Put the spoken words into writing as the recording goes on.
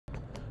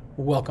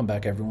Welcome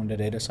back everyone to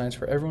Data Science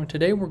for Everyone.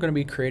 Today we're going to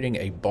be creating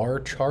a bar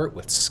chart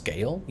with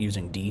scale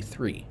using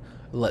D3.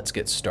 Let's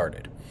get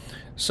started.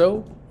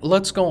 So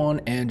let's go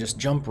on and just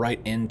jump right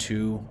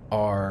into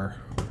our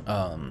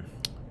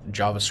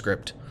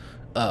JavaScript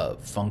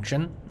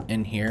function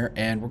in here,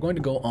 and we're going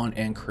to go on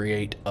and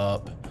create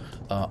up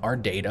our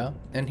data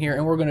in here,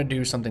 and we're going to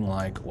do something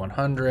like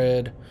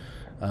 100,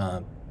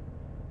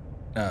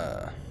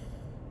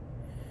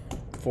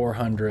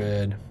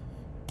 400,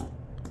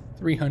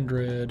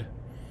 300,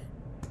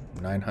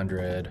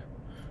 900,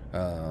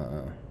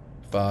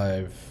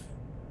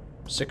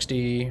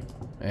 560,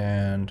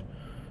 and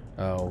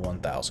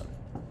 1,000.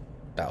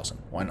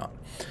 Why not?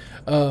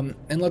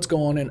 And let's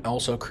go on and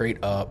also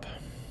create up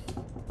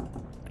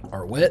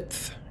our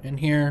width in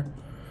here.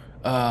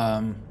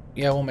 Yeah,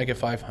 we'll make it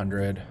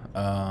 500.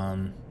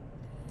 Our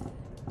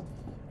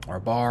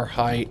bar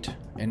height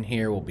in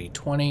here will be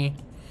 20.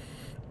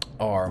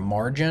 Our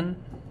margin,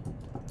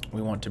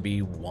 we want to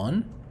be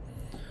 1.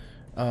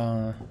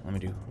 Let me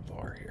do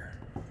var here.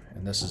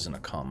 And this isn't a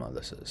comma,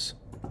 this is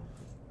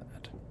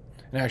that.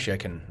 And actually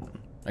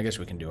I guess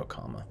we can do a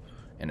comma.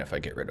 And if I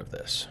get rid of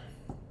this,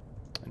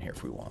 and here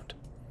if we want.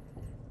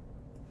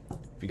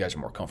 If you guys are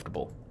more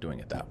comfortable doing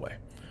it that way.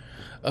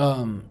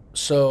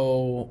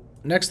 So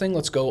next thing,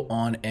 let's go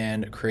on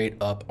and create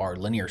up our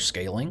linear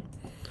scaling.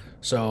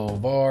 So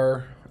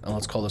var, and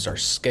let's call this our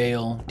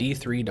scale,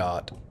 d3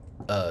 dot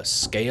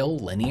scale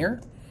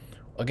linear.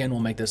 Again, we'll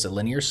make this a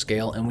linear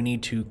scale, and we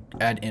need to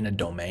add in a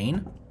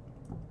domain.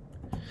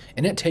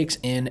 And it takes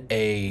in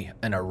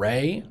an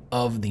array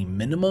of the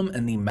minimum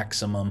and the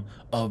maximum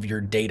of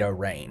your data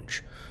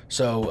range.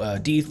 So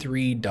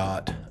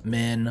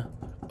d3.min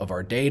of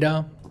our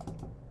data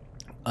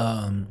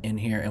in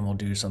here, and we'll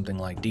do something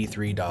like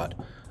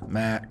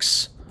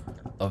d3.max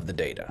of the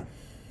data.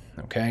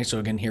 Okay, so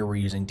again, here we're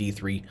using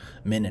d3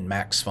 min and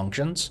max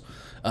functions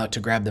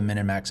to grab the min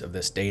and max of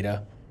this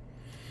data.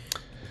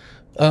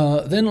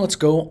 Then let's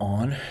go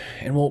on,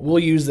 and we'll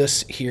use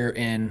this here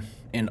in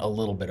a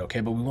little bit, okay?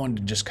 But we wanted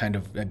to just kind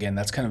of, again,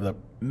 that's kind of the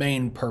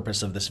main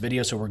purpose of this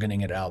video, so we're getting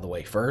it out of the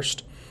way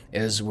first,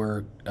 is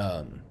we're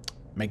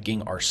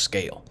making our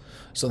scale.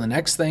 So the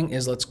next thing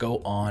is let's go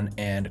on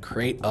and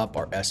create up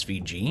our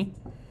SVG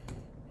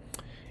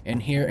in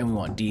here, and we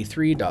want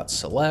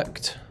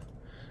d3.select.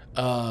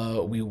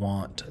 We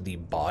want the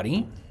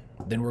body.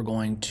 Then we're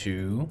going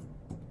to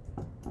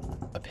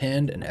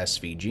append an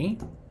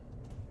SVG.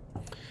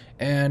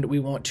 And we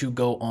want to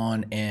go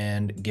on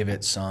and give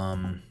it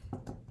some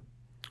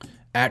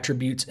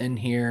attributes in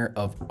here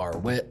of our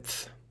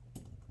width,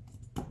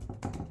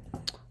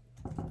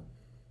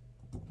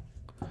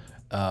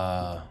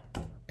 and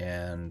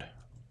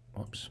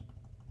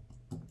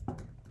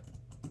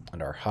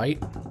our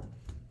height,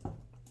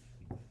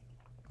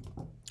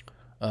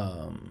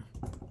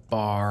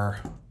 bar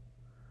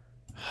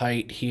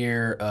height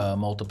here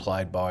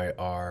multiplied by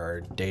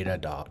our data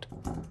dot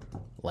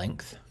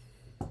length.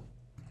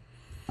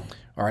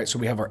 All right, so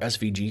we have our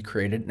SVG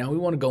created. Now we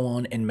want to go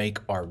on and make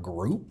our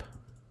group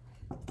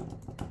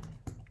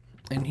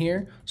in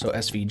here. So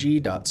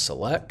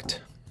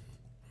SVG.select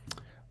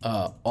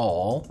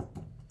all,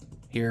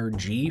 here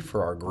G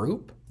for our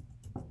group,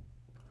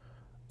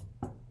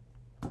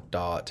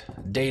 dot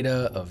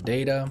data of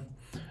data.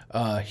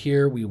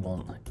 Here we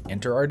won't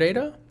enter our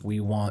data. We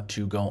want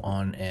to go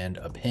on and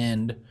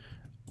append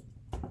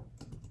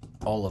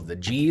all of the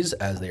G's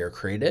as they are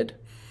created.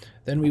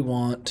 Then we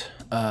want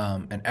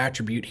an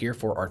attribute here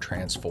for our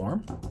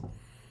transform.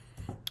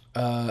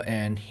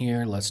 And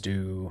here, let's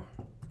do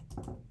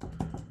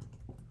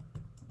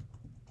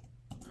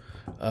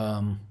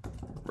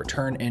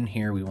return in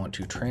here. We want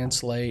to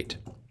translate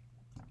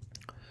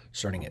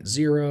starting at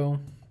 0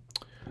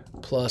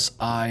 plus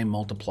I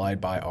multiplied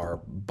by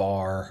our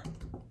bar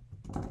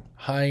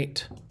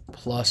height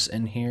plus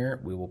in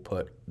here, we will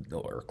put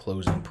our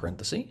closing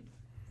parenthesis.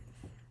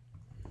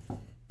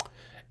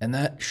 And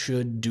that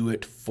should do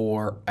it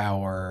for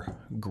our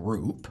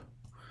group.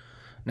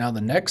 Now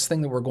the next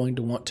thing that we're going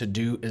to want to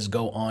do is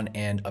go on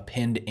and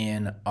append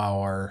in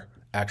our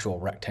actual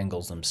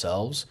rectangles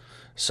themselves.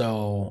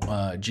 So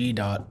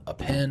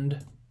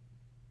g.append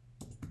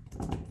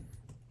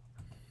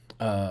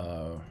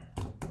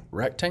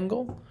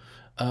rectangle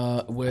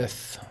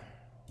with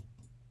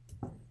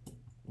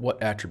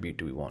what attribute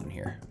do we want in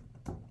here?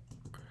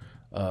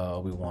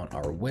 We want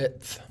our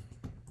width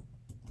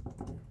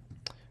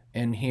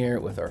in here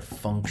with our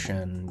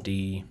function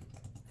d,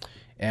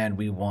 and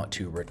we want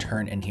to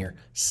return in here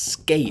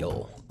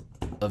scale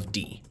of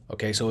d.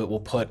 Okay, so it will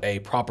put a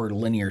proper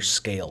linear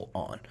scale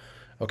on.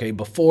 Okay,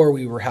 before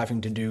we were having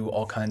to do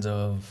all kinds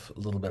of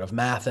little bit of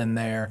math in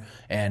there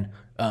and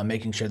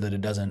making sure that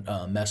it doesn't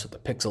mess with the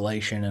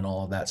pixelation and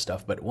all of that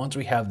stuff. But once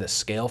we have this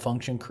scale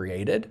function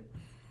created,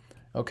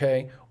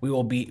 okay,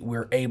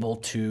 we're able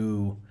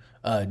to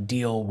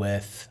deal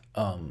with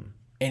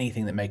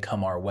anything that may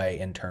come our way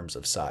in terms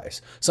of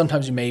size.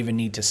 Sometimes you may even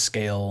need to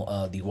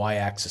scale the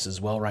y-axis as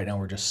well. Right now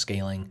we're just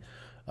scaling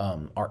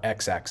our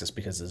x-axis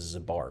because this is a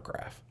bar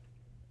graph.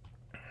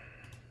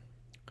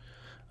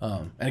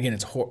 And again,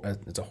 it's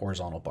a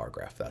horizontal bar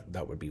graph.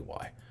 That would be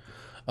why.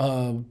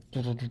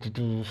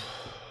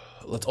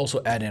 Let's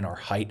also add in our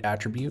height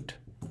attribute.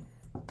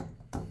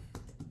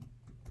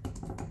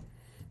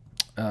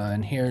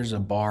 And here's a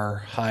bar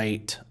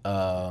height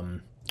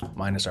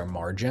minus our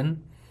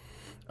margin.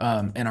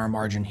 And our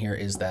margin here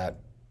is that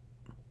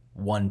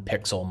 1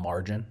 pixel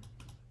margin.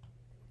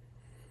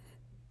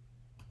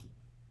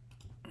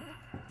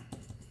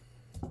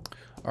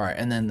 All right,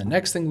 and then the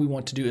next thing we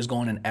want to do is go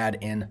in and add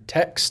in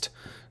text.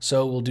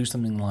 So we'll do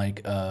something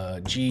like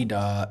g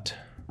dot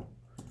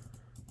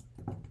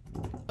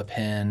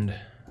append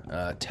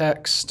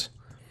text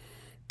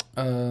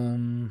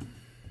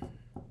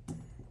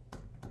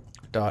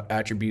dot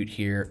attribute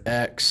here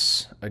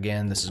x.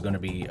 Again, this is going to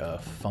be a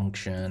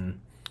function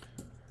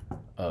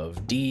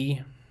of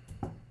d,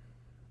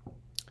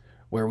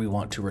 where we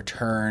want to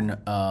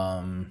return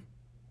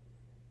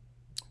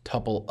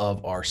tuple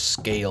of our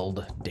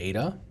scaled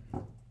data.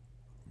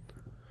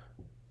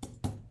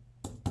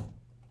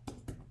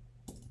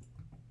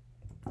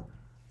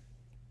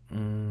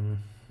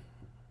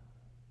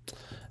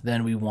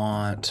 Then we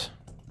want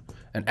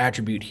an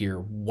attribute here,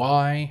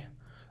 y,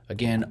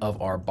 again,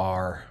 of our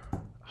bar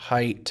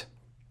height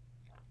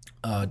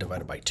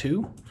divided by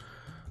 2.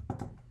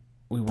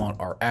 We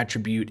want our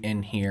attribute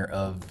in here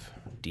of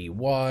dy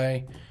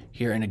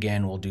here, and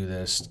again, we'll do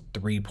this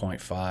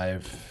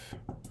 3.5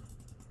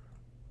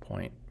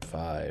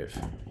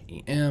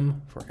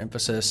 em for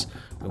emphasis.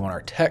 We want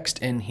our text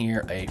in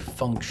here, a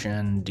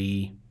function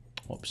d,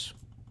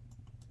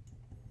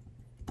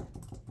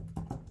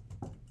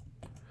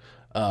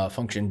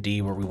 function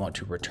d, where we want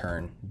to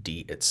return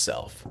d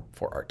itself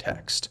for our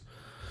text.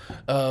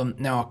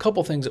 Now, a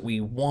couple things that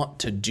we want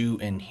to do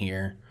in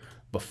here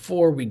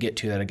before we get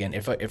to that, again,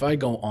 if I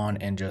go on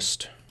and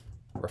just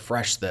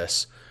refresh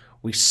this,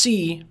 we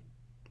see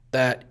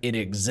that it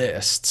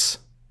exists,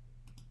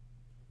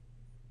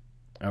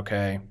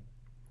 okay,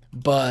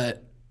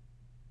 but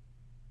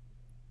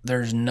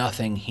there's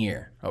nothing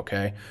here,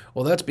 okay?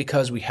 Well, that's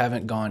because we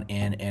haven't gone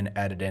in and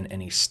added in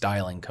any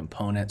styling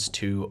components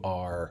to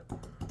our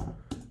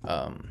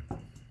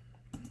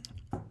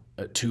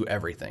to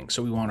everything.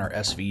 So we want our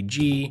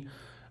SVG,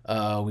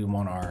 we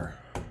want our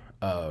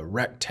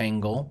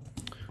rectangle.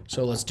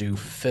 So let's do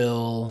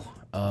fill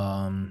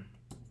I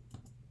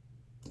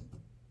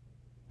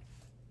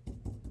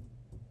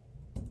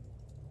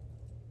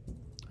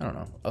don't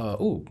know.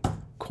 Ooh,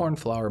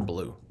 cornflower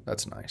blue.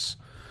 That's nice.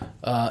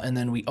 And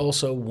then we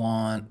also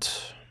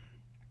want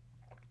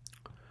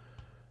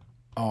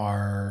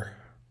our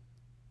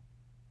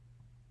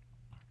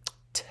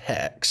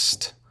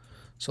text.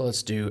 So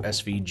let's do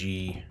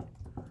SVG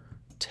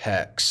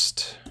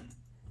text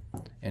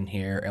in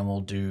here, and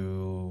we'll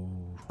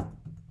do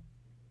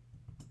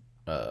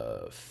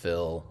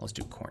fill. Let's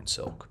do corn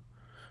silk.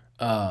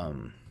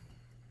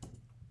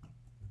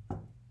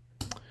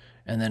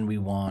 And then we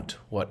want,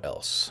 what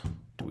else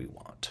do we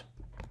want?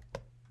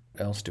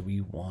 What else do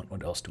we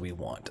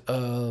want?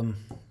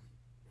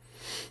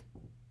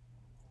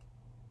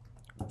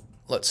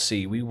 Let's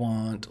see,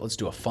 let's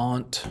do a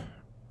font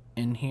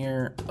in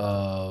here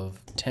of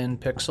 10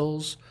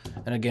 pixels.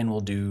 And again, we'll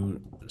do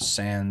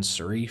sans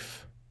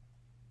serif.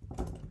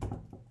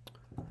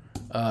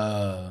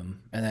 And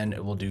then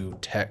we'll do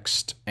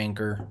text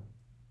anchor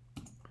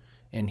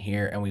in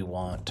here, and we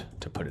want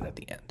to put it at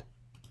the end.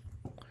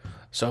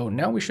 So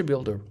now we should be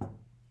able to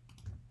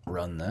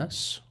run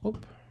this.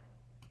 Whoop.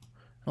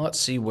 Now let's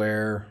see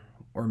where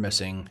we're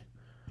missing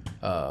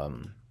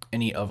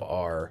any of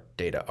our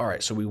data. All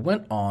right, so we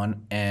went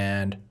on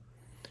and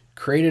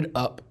created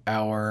up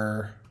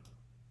our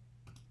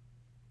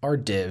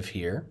div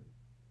here.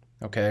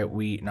 Okay,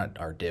 not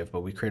our div,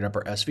 but we created up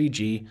our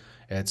SVG.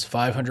 It's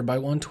 500 by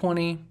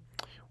 120.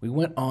 We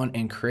went on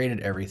and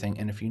created everything,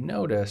 and if you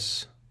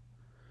notice,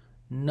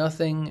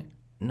 none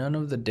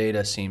of the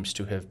data seems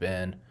to have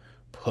been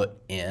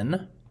put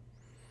in.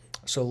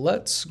 So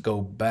let's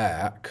go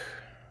back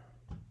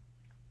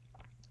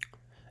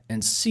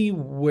and see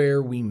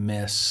where we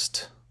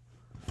missed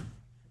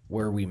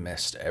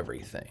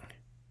everything.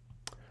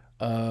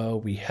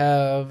 We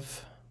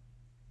have,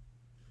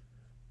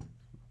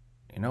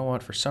 you know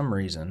what, for some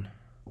reason,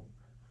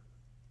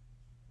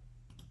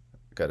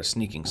 got a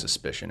sneaking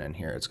suspicion in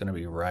here. It's going to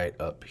be right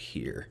up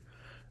here.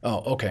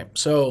 Oh, okay.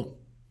 So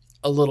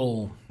a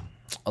little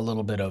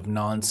bit of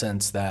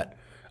nonsense that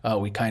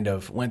we kind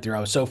of went through. I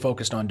was so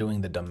focused on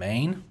doing the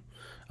domain.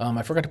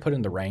 I forgot to put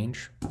in the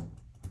range.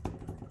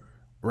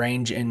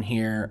 Range in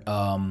here,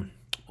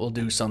 we'll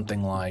do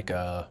something like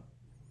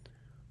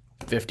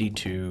 50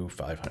 to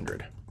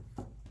 500.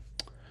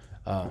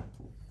 All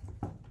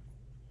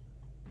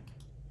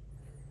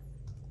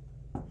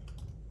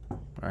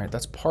right,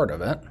 that's part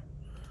of it.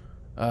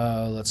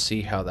 Let's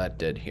see how that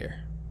did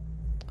here.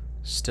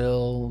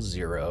 Still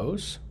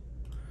zeros.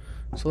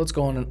 So let's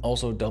go on and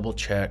also double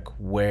check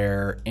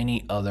where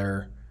any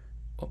other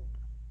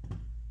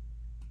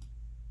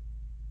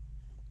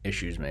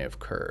issues may have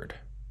occurred.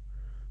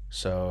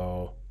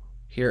 So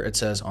here it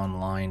says on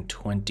line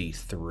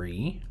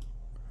 23.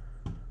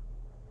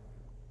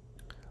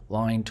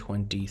 line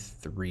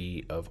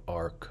 23 of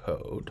our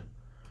code.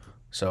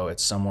 So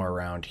it's somewhere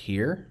around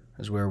here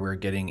is where we're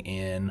getting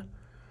in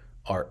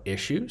our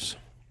issues.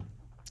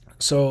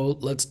 So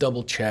let's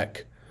double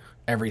check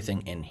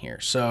everything in here.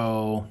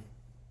 So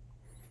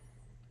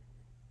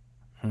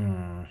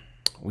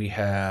we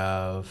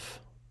have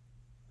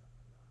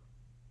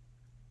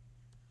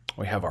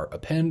our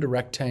append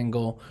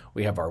rectangle,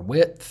 we have our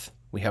width,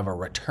 we have our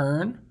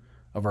return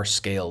of our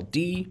scale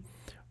D,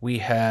 we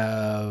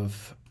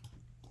have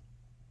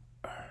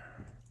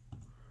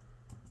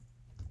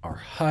our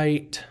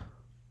height,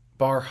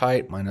 bar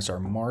height minus our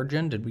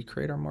margin. Did we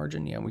create our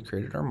margin? Yeah, we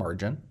created our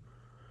margin.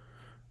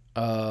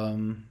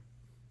 It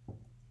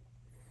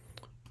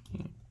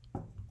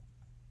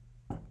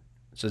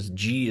says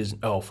G is,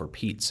 oh, for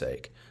Pete's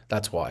sake.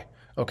 That's why.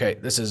 Okay,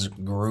 this is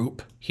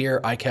group.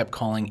 Here I kept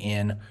calling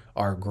in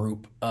our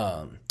group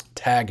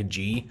tag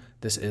G.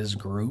 This is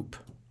group.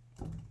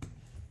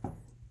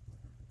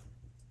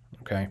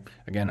 Okay,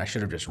 again, I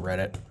should have just read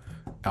it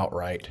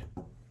outright.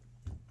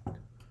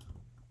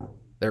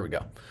 There we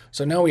go.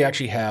 So now we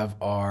actually have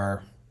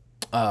our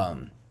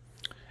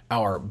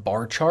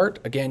bar chart,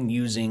 again,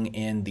 using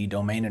in the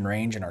domain and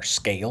range and our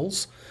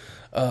scales.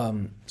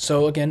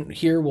 So again,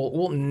 here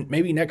we'll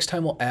maybe next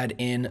time we'll add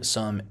in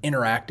some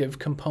interactive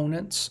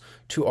components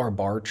to our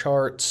bar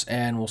charts,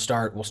 and we'll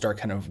start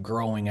kind of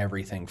growing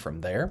everything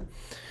from there.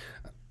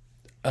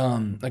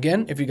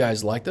 Again, if you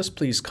guys like this,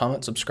 please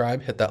comment,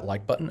 subscribe, hit that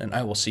like button, and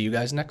I will see you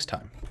guys next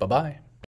time. Bye-bye.